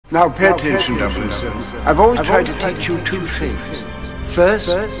Now pay attention, 007. I've always tried to teach you two things. First,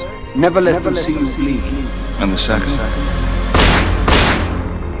 never let them see you bleed. And the second?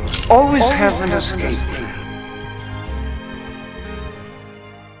 Always have an escape plan.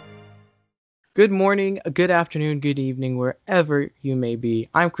 Good morning, good afternoon, good evening, wherever you may be.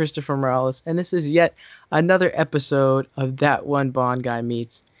 I'm Christopher Morales, and this is yet another episode of That One Bond Guy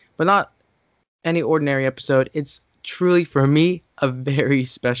Meets. But not any ordinary episode. It's truly, for me, a very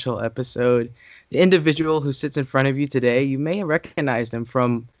special episode. The individual who sits in front of you today, you may have recognized him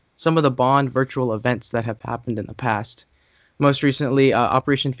from some of the Bond virtual events that have happened in the past. Most recently,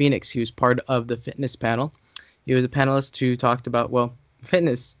 Operation Phoenix, he was part of the fitness panel. He was a panelist who talked about, well,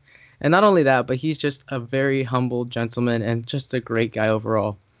 fitness. And not only that, but he's just a very humble gentleman and just a great guy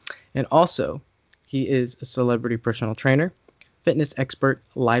overall. And also, he is a celebrity personal trainer, fitness expert,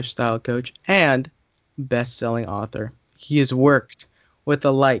 lifestyle coach, and best-selling author. He has worked with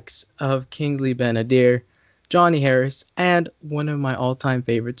the likes of Kingsley Ben-Adir, Johnny Harris, and one of my all-time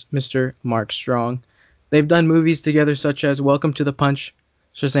favorites, Mr. Mark Strong. They've done movies together such as Welcome to the Punch,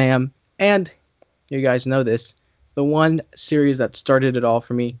 Shazam, and, you guys know this, the one series that started it all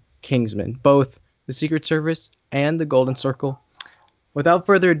for me, Kingsman, both the Secret Service and the Golden Circle. Without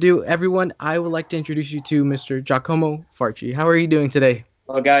further ado, everyone, I would like to introduce you to Mr. Giacomo Farci. How are you doing today?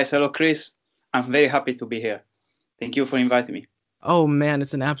 Hello, guys. Hello, Chris. I'm very happy to be here. Thank you for inviting me. Oh, man,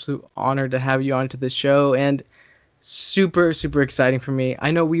 it's an absolute honor to have you onto the show, and super, super exciting for me. I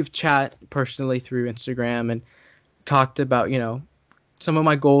know we've chat personally through Instagram and talked about, some of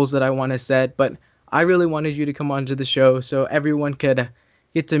my goals that I want to set, but I really wanted you to come onto the show so everyone could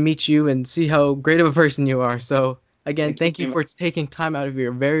get to meet you and see how great of a person you are. So, again, thank you for taking time out of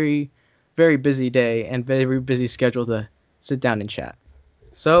your very, very busy day and very busy schedule to sit down and chat.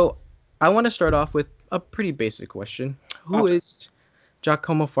 So, I want to start off with a pretty basic question. Who is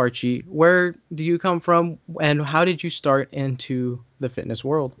Giacomo Farci? Where do you come from, and how did you start into the fitness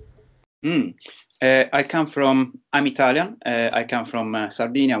world? I'm Italian. I come from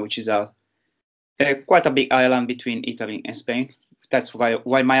Sardinia, which is quite a big island between Italy and Spain. That's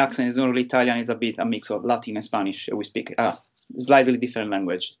why my accent is not really Italian. It's a mix of Latin and Spanish. We speak a slightly different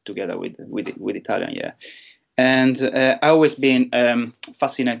language together with Italian, yeah. And I always been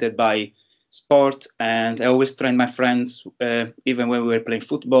fascinated by sport, and I always trained my friends, even when we were playing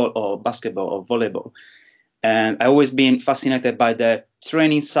football or basketball or volleyball. And I always been fascinated by the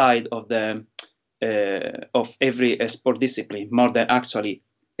training side of every sport discipline, more than actually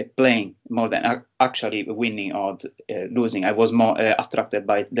playing, more than actually winning or losing. I was more attracted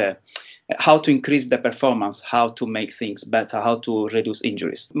by how to increase the performance, how to make things better, how to reduce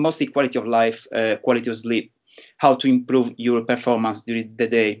injuries. Mostly quality of life, quality of sleep, how to improve your performance during the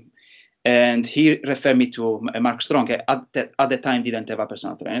day. And he referred me to Mark Strong. At the time, didn't have a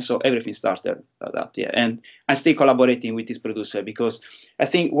personal trainer, so everything started like that. Yeah, and I'm still collaborating with this producer because I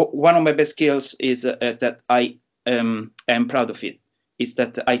think one of my best skills is that I am proud of it. Is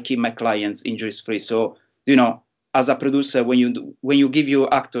that I keep my clients injuries free. So as a producer, when you give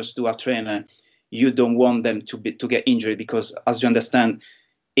your actors to a trainer, you don't want them to get injured because, as you understand,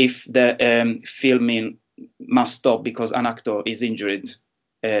 if the filming must stop because an actor is injured,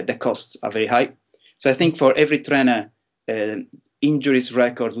 the costs are very high. So I think for every trainer, injuries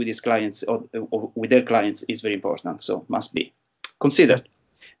record with his clients or with their clients is very important. So must be considered.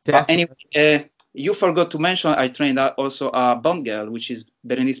 But anyway, you forgot to mention I trained also a Bond girl, which is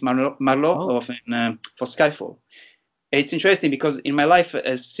Berenice Marlowe for Skyfall. It's interesting because in my life,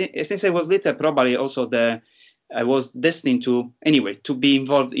 since I was little, probably also I was destined to be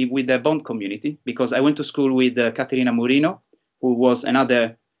involved with the Bond community because I went to school with Caterina Murino, who was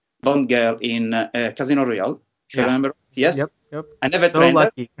another Bond girl in Casino Royale. If you remember, yes. Yep. I never so trained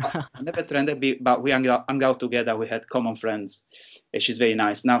lucky. her. I never trained her, but we hung out together. We had common friends. She's very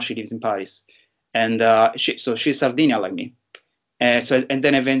nice. Now she lives in Paris, and she's Sardinia like me. And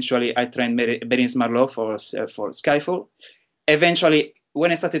then eventually I trained Berenice Marlowe for Skyfall. Eventually,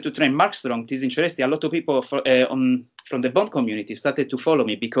 when I started to train Mark Strong, it is interesting. A lot of people from the Bond community started to follow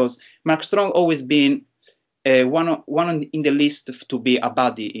me because Mark Strong always been one in the list to be a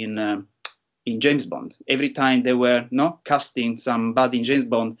buddy in James Bond. Every time they were casting some buddy in James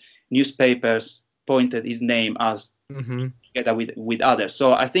Bond, newspapers pointed his name as together with others.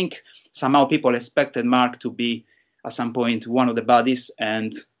 So I think somehow people expected Mark to be at some point one of the buddies,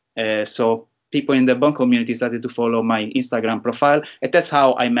 and so people in the Bond community started to follow my Instagram profile, and that's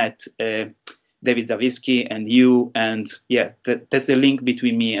how I met David Zawieski and you, and that's the link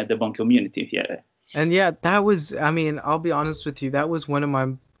between me and the Bond community. And that was, I'll be honest with you, that was one of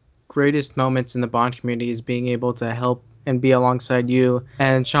my greatest moments in the Bond community, is being able to help and be alongside you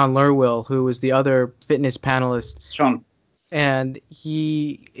and Sean Lerwill, who was the other fitness panelist. Sean. And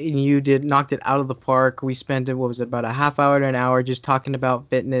you knocked it out of the park. We spent, what was it, about a half hour to an hour just talking about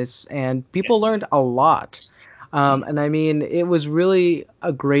fitness, and people Yes. learned a lot. And I mean, it was really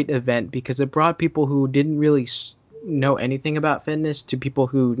a great event because it brought people who didn't really know anything about fitness to people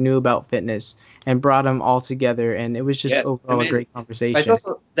who knew about fitness and brought them all together. And it was just Yes, overall amazing. a great But it's conversation.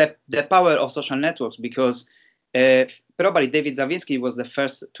 also the power of social networks, because probably David Zawinski was the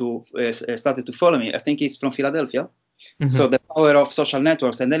first to started to follow me. I think he's from Philadelphia. So the power of social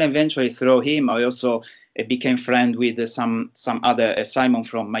networks, and then eventually through him, I also became friend with some other Simon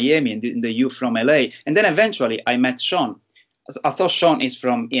from Miami and the youth from LA, and then eventually I met Sean. I thought Sean is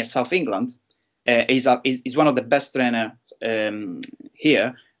from South England. He's one of the best trainers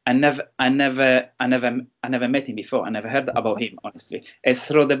here. I never met him before. I never heard about him, honestly. And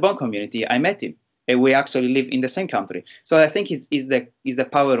through the Bond community, I met him. And we actually live in the same country. So I think it's the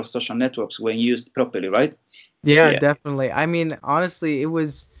power of social networks when used properly, right? Yeah, definitely. I mean, honestly,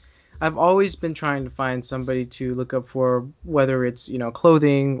 I've always been trying to find somebody to look up for, whether it's,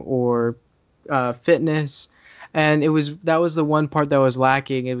 clothing or fitness. And that was the one part that was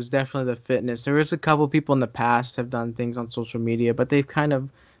lacking. It was definitely the fitness. There was a couple people in the past have done things on social media, but they've kind of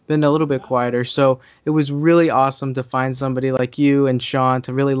been a little bit quieter. So it was really awesome to find somebody like you and Sean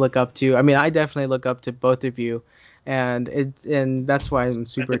to really look up to. I mean, I definitely look up to both of you. And that's why I'm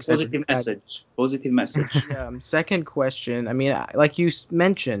super excited. Positive message. Second question. I mean, like you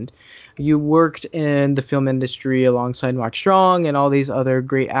mentioned, you worked in the film industry alongside Mark Strong and all these other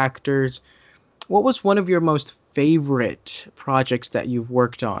great actors. What was one of your most favorite projects that you've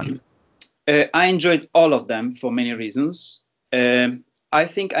worked on? I enjoyed all of them for many reasons. I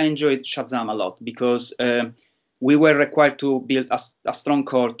think I enjoyed Shazam a lot because we were required to build a strong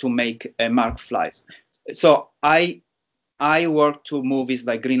core to make Mark flies. So I worked to movies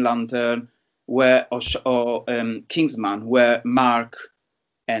like Green Lantern, or Kingsman, where Mark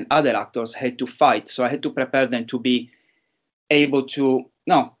and other actors had to fight. So I had to prepare them to be able to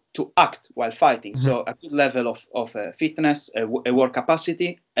act while fighting. Mm-hmm. So a good level of fitness, a work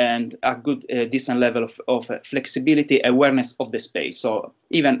capacity, and a good decent level of flexibility, awareness of the space. So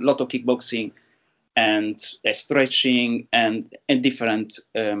even a lot of kickboxing and stretching and different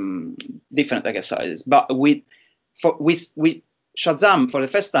exercises. But with Shazam, for the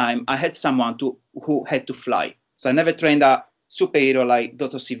first time, I had someone who had to fly. So I never trained a superhero like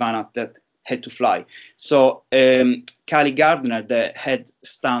Dr. Sivana that had to fly. So Kylie Gardner, the head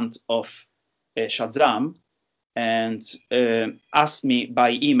stunt of Shazam, and asked me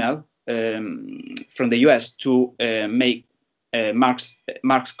by email from the US to make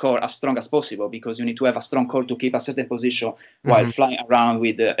Mark's core as strong as possible, because you need to have a strong core to keep a certain position while flying around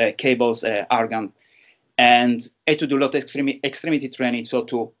with cables, argon, and had to do a lot of extremity training, so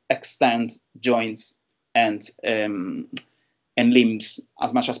to extend joints and limbs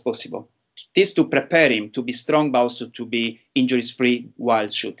as much as possible. This to prepare him to be strong, but also to be injuries free while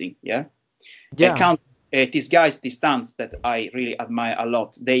shooting. Yeah. These guys, these stunts that I really admire a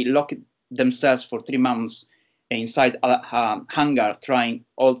lot, they lock themselves for 3 months inside a hangar trying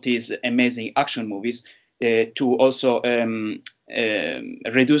all these amazing action movies to also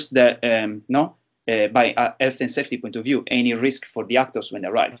reduce the by a health and safety point of view, any risk for the actors when they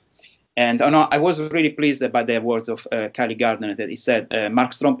arrive. And I was really pleased by the words of Kylie Gardner, that he said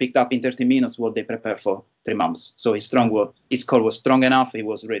Mark Strong picked up in 30 minutes what they prepared for 3 months. So his core was strong enough. He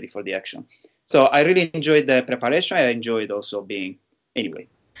was ready for the action. So I really enjoyed the preparation. I enjoyed also being anyway.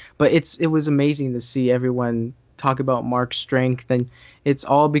 But it was amazing to see everyone talk about Mark's strength, and it's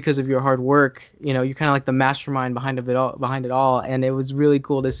all because of your hard work. You're kind of like the mastermind behind it all, and it was really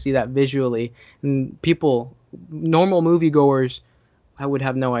cool to see that visually. And people, normal moviegoers, I would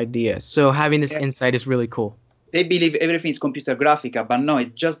have no idea. So having this insight is really cool. They believe everything is computer graphica, but no,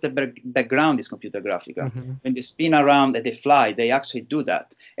 it's just the background is computer graphica. When they spin around and they fly, they actually do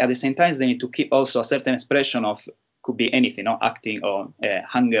that. At the same time, they need to keep also a certain expression of, could be anything, acting or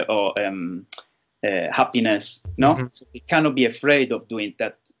hunger or happiness. So they cannot be afraid of doing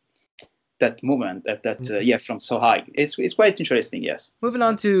that movement from so high. It's quite interesting. Yes. Moving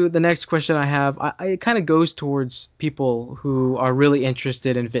on to the next question I have, it kind of goes towards people who are really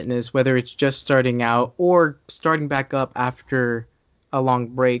interested in fitness, whether it's just starting out or starting back up after a long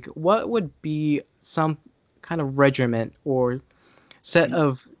break. What would be some kind of regimen or set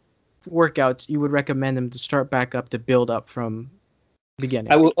of workouts you would recommend them to start back up, to build up from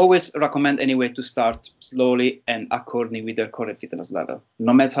beginning? I will always recommend anyway to start slowly and according with their current fitness level.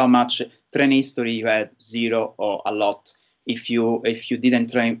 No matter how much training history you had, 0 or a lot, if you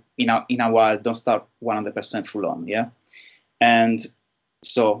didn't train in a while, don't start 100% full on. Yeah. And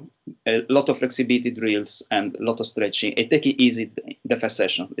so a lot of flexibility drills and a lot of stretching. And take it easy the first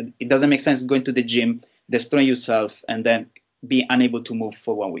session. It doesn't make sense going to the gym, destroying yourself, and then be unable to move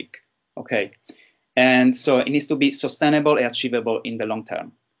for 1 week. Okay. And so it needs to be sustainable and achievable in the long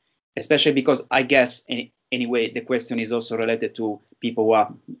term, especially because I guess anyway, the question is also related to people who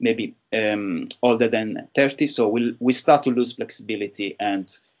are maybe older than 30. So we start to lose flexibility.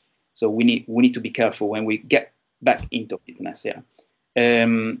 And so we need to be careful when we get back into fitness. Yeah.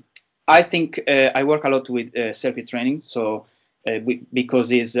 I think I work a lot with circuit training. So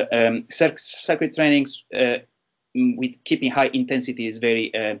because is circuit trainings with keeping high intensity is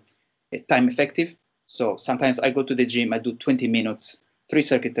very time effective. So sometimes I go to the gym, I do 20 minutes, 3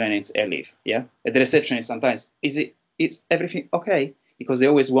 circuit trainings, and leave. Yeah. At the receptionist sometimes, is everything okay? Because they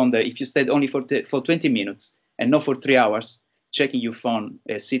always wonder if you stayed only for 20 minutes and not for 3 hours checking your phone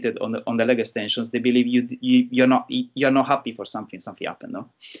seated on the leg extensions, they believe you're not happy for something happened. No,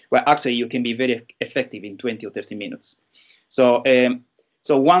 well actually you can be very effective in 20 or 30 minutes. So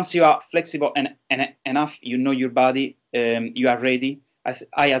so once you are flexible and enough, you know your body, you are ready.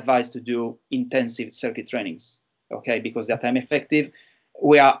 I advise to do intensive circuit trainings, okay, because they're time effective.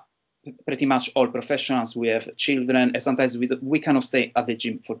 We are pretty much all professionals. We have children, and sometimes we cannot stay at the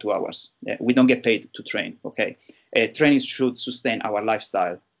gym for 2 hours. We don't get paid to train, okay? Training should sustain our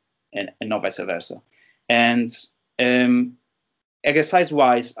lifestyle and not vice versa. And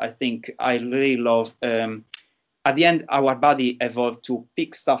exercise-wise, I think I really love, at the end, our body evolved to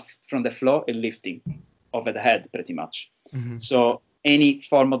pick stuff from the floor and lifting over the head pretty much. Mm-hmm. So any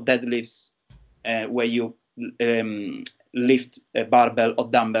form of deadlifts where you lift a barbell or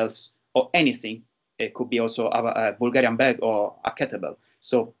dumbbells or anything, it could be also a Bulgarian bag or a kettlebell.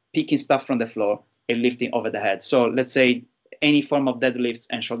 So picking stuff from the floor and lifting over the head. So let's say any form of deadlifts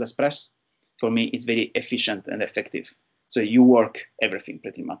and shoulders press, for me, is very efficient and effective. So you work everything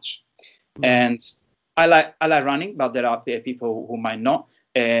pretty much. Mm-hmm. And I like running, but there are people who might not.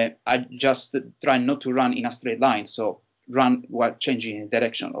 I just try not to run in a straight line. So run while changing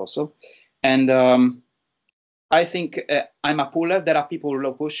direction also. And I think I'm a puller. There are people who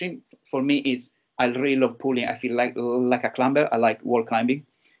love pushing. For me, I really love pulling. I feel like a climber. I like wall climbing.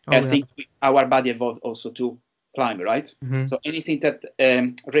 I think our body evolved also to climb, right? Mm-hmm. So anything that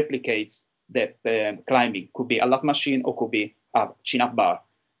replicates the climbing could be a lat machine or could be a chin-up bar,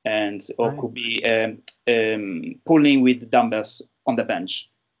 or could be pulling with dumbbells on the bench.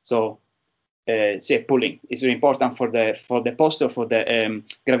 So pulling is very important for the posture, for the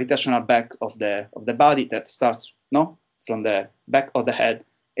gravitational back of the body that starts from the back of the head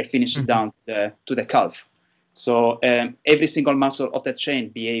and finishes down to the calf. So every single muscle of that chain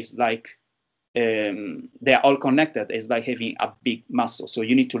behaves like they are all connected. It's like having a big muscle. So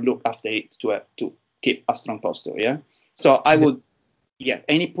you need to look after it to keep a strong posture. Yeah. So I would,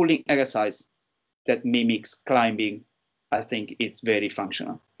 any pulling exercise that mimics climbing, I think it's very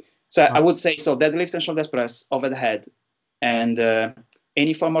functional. So I would say deadlifts and shoulder press over the head, and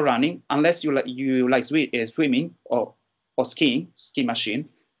any form of running, unless you like swimming or ski machine,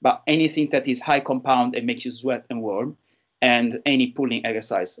 but anything that is high compound and makes you sweat and warm, and any pulling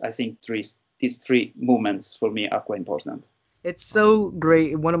exercise. I think these 3 movements for me are quite important. It's so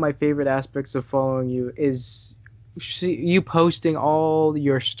great. One of my favorite aspects of following you is you posting all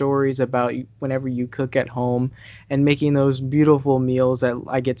your stories about whenever you cook at home and making those beautiful meals that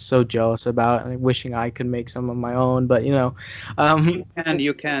I get so jealous about, and wishing I could make some of my own. But you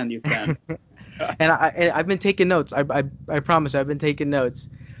can. And I've been taking notes. I promise I've been taking notes.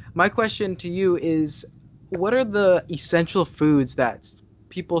 My question to you is, what are the essential foods that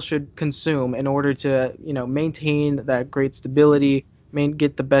people should consume in order to maintain that great stability,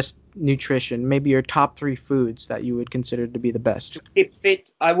 get the best nutrition? Maybe your top 3 foods that you would consider to be the best. To keep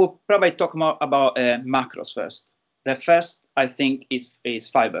fit, I will probably talk more about macros first. The first, I think, is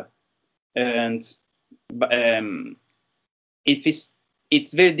fiber, and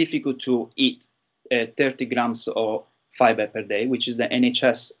it's very difficult to eat 30 grams of fiber per day, which is the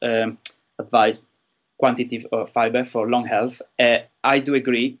NHS advised quantity of fiber for lung health. I do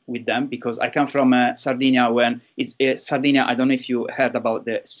agree with them because I come from Sardinia. Sardinia, I don't know if you heard about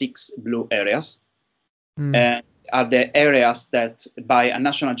the 6 blue areas. Are the areas that by a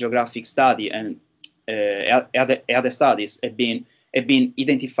National Geographic study and other studies have been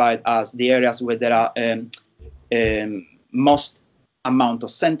identified as the areas where there are most amount of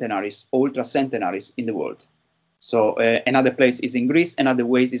centenaries or ultra centenaries in the world. So another place is in Greece, another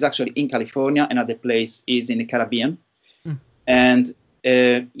place is actually in California, another place is in the Caribbean. And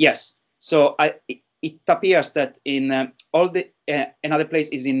yes, so it appears that in another place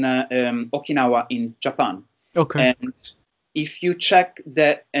is in Okinawa in Japan. Okay. And if you check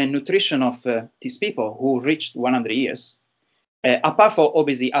the nutrition of these people who reached 100 years, apart from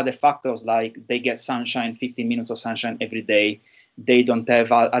obviously other factors like they get sunshine, 15 minutes of sunshine every day, they don't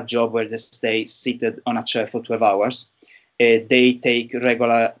have a job where they stay seated on a chair for 12 hours, they take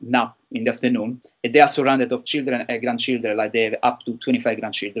regular nap in the afternoon, they are surrounded of children and grandchildren, like they have up to 25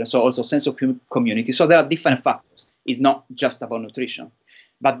 grandchildren, so also sense of community. So there are different factors. It's not just about nutrition.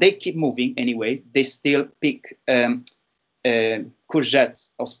 But they keep moving anyway. They still pick courgettes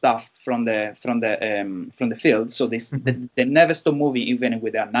or stuff from the field. So they never stop moving even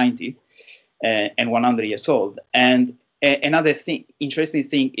when they are 90 and 100 years old. And another interesting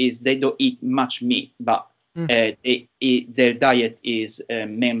thing is they don't eat much meat, but their diet is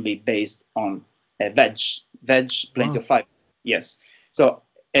mainly based on veg, plenty of fiber. Yes. So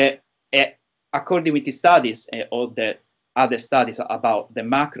according with the studies, all the other studies about the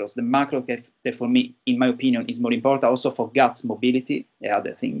macros that for me, in my opinion, is more important also for gut mobility and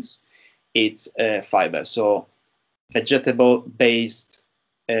other things. It's fiber. So vegetable-based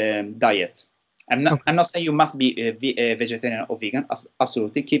diet. I'm not saying you must be a vegetarian or vegan.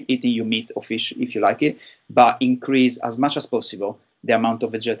 Absolutely, keep eating your meat or fish if you like it, but increase as much as possible the amount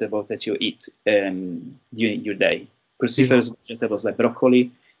of vegetables that you eat during your day. Cruciferous vegetables like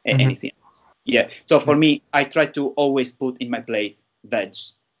broccoli and anything. Yeah. So for me, I try to always put in my plate veg.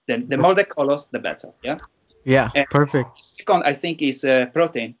 The more the colors, the better. Yeah. Yeah. Perfect. Second, I think is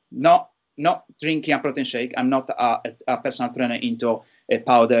protein. Not drinking a protein shake. I'm not a personal trainer into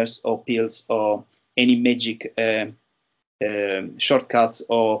powders or pills or any magic shortcuts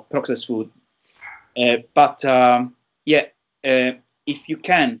or processed food. But if you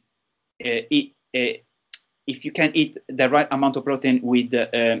can eat the right amount of protein with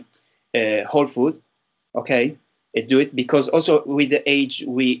whole food, okay, do it, because also with the age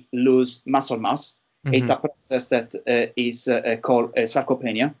we lose muscle mass. It's a process that is called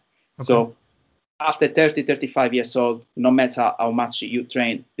sarcopenia. Okay. So after 30-35 years old, no matter how much you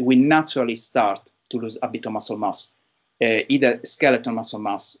train, we naturally start to lose a bit of muscle mass, either skeletal muscle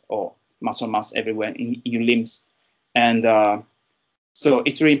mass or muscle mass everywhere in your limbs. And so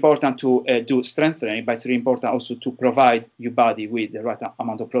it's really important to do strength training, but it's really important also to provide your body with the right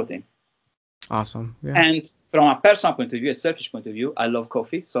amount of protein. Awesome. Yeah. And from a personal point of view, a selfish point of view, I love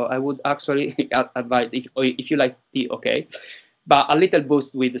coffee. So I would actually advise, if you like tea, okay, but a little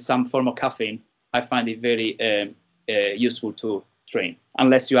boost with some form of caffeine, I find it very useful to train,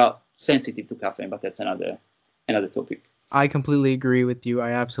 unless you are sensitive to caffeine, but that's another topic. I completely agree with you.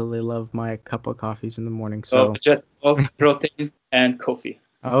 I absolutely love my cup of coffees in the morning. So just protein and coffee.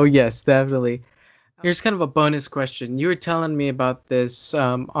 Oh, yes, definitely. Here's kind of a bonus question. You were telling me about this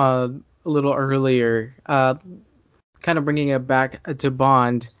a little earlier, kind of bringing it back to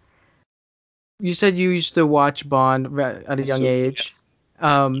Bond. You said you used to watch Bond at a young age. Yes.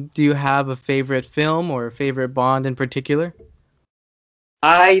 Do you have a favorite film or a favorite Bond in particular?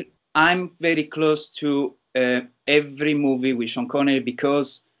 I'm very close to every movie with Sean Connery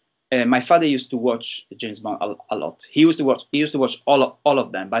because my father used to watch James Bond a lot. He used to watch all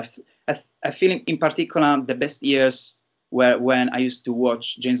of them. But I feel in particular the best years were when I used to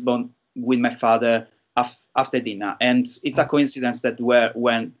watch James Bond with my father after dinner, and it's a coincidence that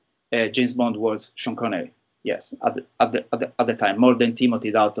when James Bond was Sean Connery. Yes, at the time, more than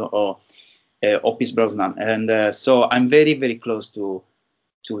Timothy Dalton or Pierce Brosnan, and so I'm very, very close to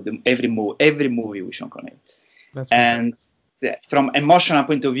every movie with Sean Connery. And from emotional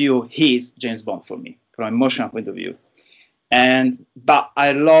point of view, he's James Bond for me. From emotional point of view, but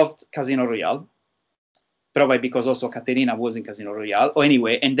I loved Casino Royale, probably because also Caterina was in Casino Royale. Or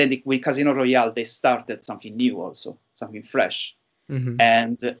anyway, and then with Casino Royale they started something new, also something fresh.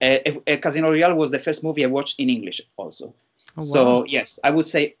 And Casino Royale was the first movie I watched in English also. Oh, wow. So yes, I would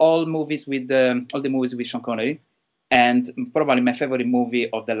say all the movies with Sean Connery, and probably my favorite movie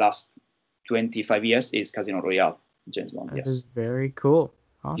of the last 25 years is Casino Royale, James Bond. That is very cool.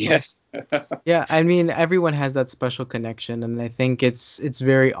 Awesome. Yes. Yeah, I mean, everyone has that special connection, and I think it's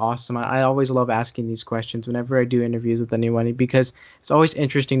very awesome. I always love asking these questions whenever I do interviews with anyone, because it's always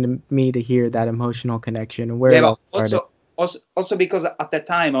interesting to me to hear that emotional connection and where it all started. Also because at the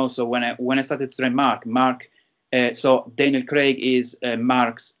time, also when I started to train Mark, so Daniel Craig is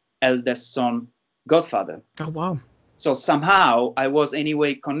Mark's eldest son, godfather. Oh wow! So somehow I was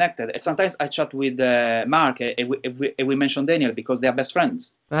anyway connected. Sometimes I chat with Mark, and we mention Daniel because they are best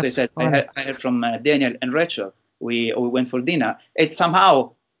friends. That's so he said, I heard from Daniel and Rachel. We went for dinner. It's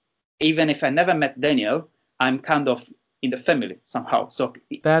somehow, even if I never met Daniel, I'm kind of in the family somehow. So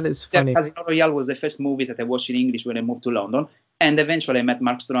that is funny. Casino Royale was the first movie that I watched in English when I moved to London, And eventually I met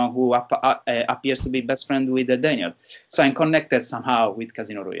Mark Strong, who appears to be best friend with Daniel. So I'm connected somehow with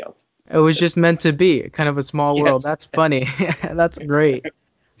Casino Royale. It was just meant to be, kind of a small world. That's funny. That's great,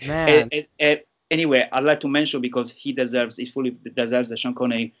 man. Anyway, I'd like to mention, because he fully deserves that Sean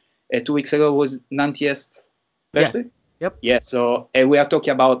Connery 2 weeks ago was 90th birthday. Yes. Yep. Yeah, so we are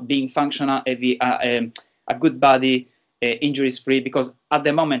talking about being functional, a good body, injuries free, because at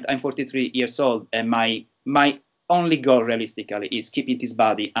the moment I'm 43 years old, and my only goal realistically is keeping this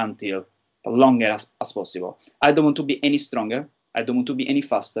body until longer as possible. I don't want to be any stronger. I don't want to be any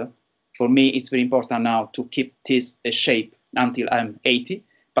faster. For me, it's very important now to keep this shape until I'm 80.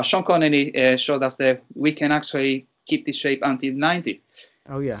 But Sean Connery showed us that we can actually keep this shape until 90.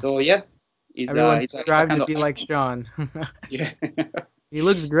 Oh yeah. So yeah, everyone strive to be like Sean. Yeah. He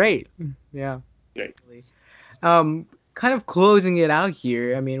looks great. Yeah. Great. Kind of closing it out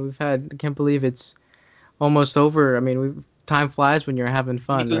here. I mean, I can't believe it's almost over. I mean, time flies when you're having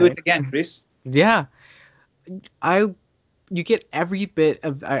fun. You need to do it again, Chris. Yeah. You get every bit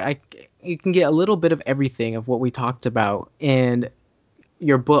of you can get a little bit of everything of what we talked about in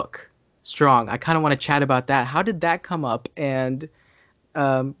your book, Strong. I kind of want to chat about that. How did that come up, and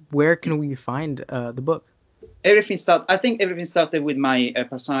where can we find the book? I think everything started with my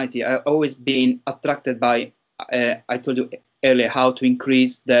personality. I've always been attracted by, I told you earlier, how to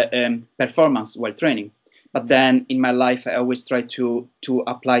increase the performance while training. But then in my life, I always try to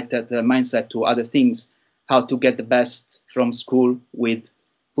apply that mindset to other things, how to get the best from school with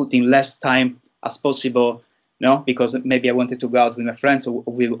putting less time as possible, because maybe I wanted to go out with my friends or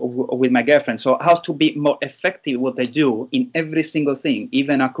with my girlfriend. So how to be more effective what I do in every single thing,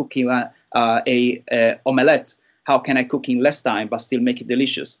 even cooking a omelette. How can I cook in less time but still make it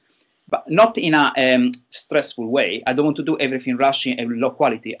delicious? But not in a stressful way. I don't want to do everything rushing and low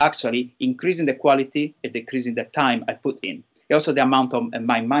quality. Actually, increasing the quality and decreasing the time I put in. Also, the amount of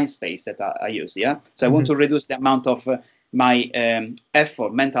my mind space that I use. Yeah. So I want to reduce the amount of my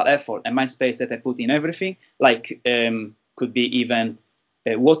mental effort, and mind space that I put in everything. Like could be even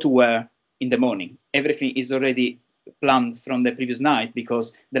what to wear in the morning. Everything is already planned from the previous night,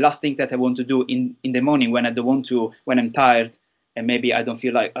 because the last thing that I want to do in the morning when I'm tired, and maybe I don't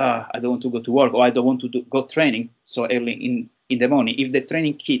feel like I don't want to go to work, or I don't want to go training so early in the morning. If the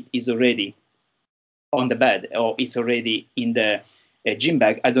training kit is already on the bed, or it's already in the gym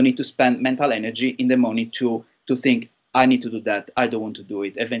bag, I don't need to spend mental energy in the morning to think I need to do that. I don't want to do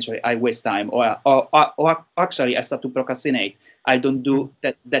it. Eventually, I waste time, or actually I start to procrastinate. I don't do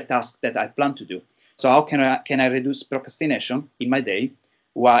that task that I plan to do. So how can I reduce procrastination in my day,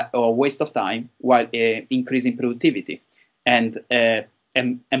 or waste of time, while increasing productivity and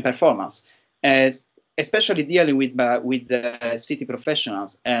performance? Especially dealing with the city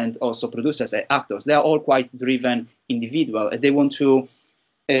professionals and also producers and actors. They are all quite driven individuals. They want to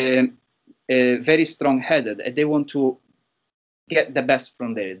very strong-headed. They want to get the best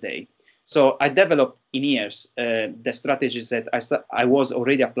from their day. So I developed in years the strategies that I was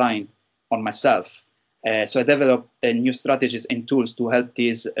already applying on myself. So I developed new strategies and tools to help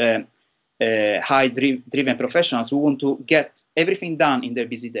these high-driven professionals who want to get everything done in their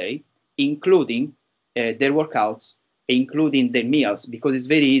busy day, including their workouts, including their meals, because it's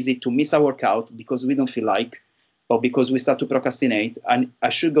very easy to miss a workout because we don't feel like, or because we start to procrastinate. And I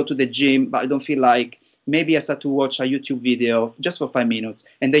should go to the gym, but I don't feel like. Maybe I start to watch a YouTube video just for 5 minutes,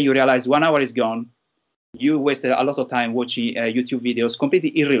 and then you realize 1 hour is gone. You wasted a lot of time watching YouTube videos,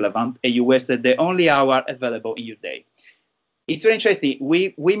 completely irrelevant, and you wasted the only hour available in your day. It's very interesting.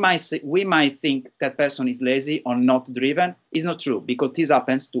 We might think that person is lazy or not driven. It's not true, because this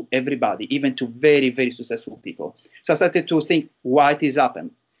happens to everybody, even to very, very successful people. So I started to think why this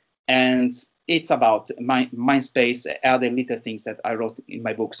happened. And it's about my mind space, other little things that I wrote in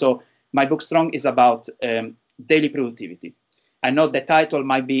my book. So my book Strong is about daily productivity. I know the title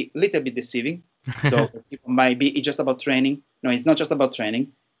might be a little bit deceiving. So for people might be it's just about training. No, it's not just about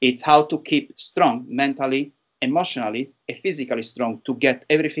training. It's how to keep strong mentally, emotionally, and physically strong to get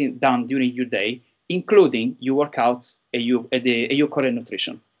everything done during your day, including your workouts and your current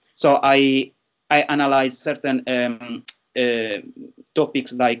nutrition. So I analyze certain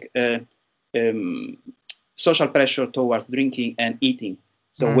topics like social pressure towards drinking and eating.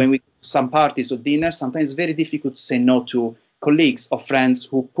 So when we go to some parties or dinners, sometimes it's very difficult to say no to colleagues or friends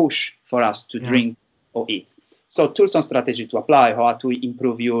who push for us to drink or eat. So tools and strategy to apply, how to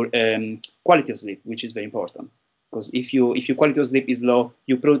improve your quality of sleep, which is very important. Because if your quality of sleep is low,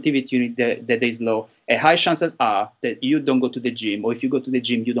 your productivity unit the day is low, high chances are that you don't go to the gym, or if you go to the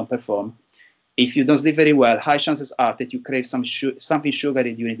gym, you don't perform. If you don't sleep very well, high chances are that you crave something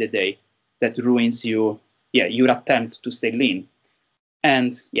sugary during the day that ruins your your attempt to stay lean.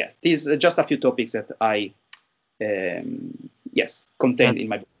 And yes, these are just a few topics that I contained in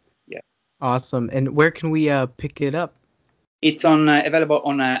my book. Yeah. Awesome. And where can we pick it up? It's on available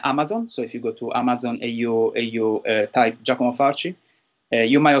on Amazon. So if you go to Amazon and you type Giacomo Farci,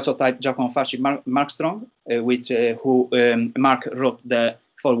 you might also type Giacomo Farci Mark Strong, who Mark wrote the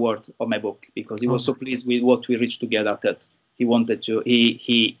foreword of my book, because he was so pleased with what we reached together that he wanted to.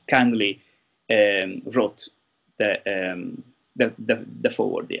 He kindly wrote the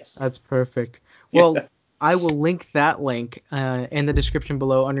foreword. Yes. That's perfect. Well, I will link that link in the description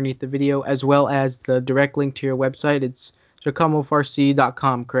below underneath the video, as well as the direct link to your website. It's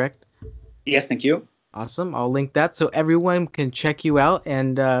giacomofarci.com, correct? Yes, thank you. Awesome. I'll link that so everyone can check you out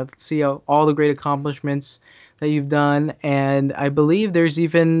and see all the great accomplishments that you've done. And I believe there's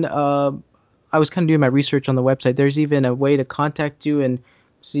even, I was kind of doing my research on the website, there's even a way to contact you and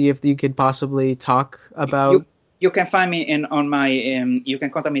see if you could possibly talk about... You can find me on my, you can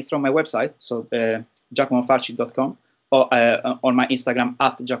contact me through my website, so giacomofarci.com, or on my Instagram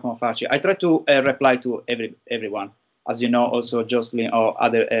 @GiacomoFarci. I try to reply to everyone. As you know, also Jocelyn or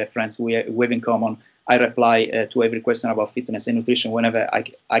other friends we have in common, I reply to every question about fitness and nutrition whenever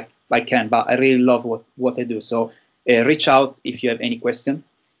I can. But I really love what I do. So reach out if you have any question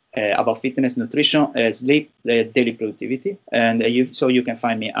about fitness, nutrition, sleep, daily productivity, and you can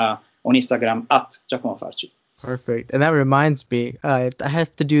find me on Instagram @GiacomoFarci. Perfect. And that reminds me, I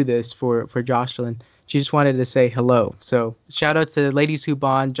have to do this for Jocelyn. She just wanted to say hello. So shout out to the ladies who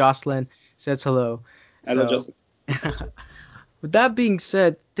bond. Jocelyn says hello. Hello, Jocelyn. With that being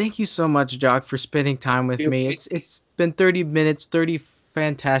said, thank you so much, Giac, for spending time with me. It's been 30 minutes, 30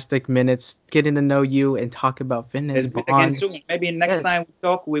 fantastic minutes getting to know you and talk about fitness. Again soon. Maybe next time we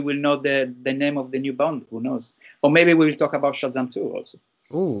talk, we will know the name of the new bond. Who knows? Or maybe we will talk about Shazam 2 also.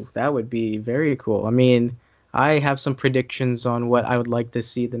 Ooh, that would be very cool. I mean, I have some predictions on what I would like to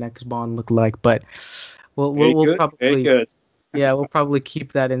see the next Bond look like, but we'll probably we'll probably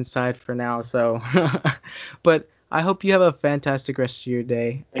keep that inside for now. So, but I hope you have a fantastic rest of your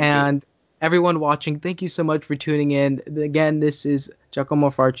day. And everyone watching, thank you so much for tuning in. Again, this is Giacomo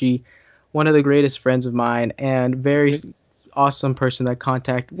Farci, one of the greatest friends of mine, and very awesome person that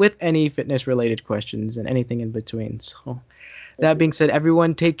contact with any fitness related questions and anything in between. So. That being said,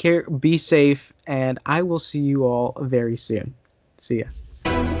 everyone take care, be safe, and I will see you all very soon. See ya.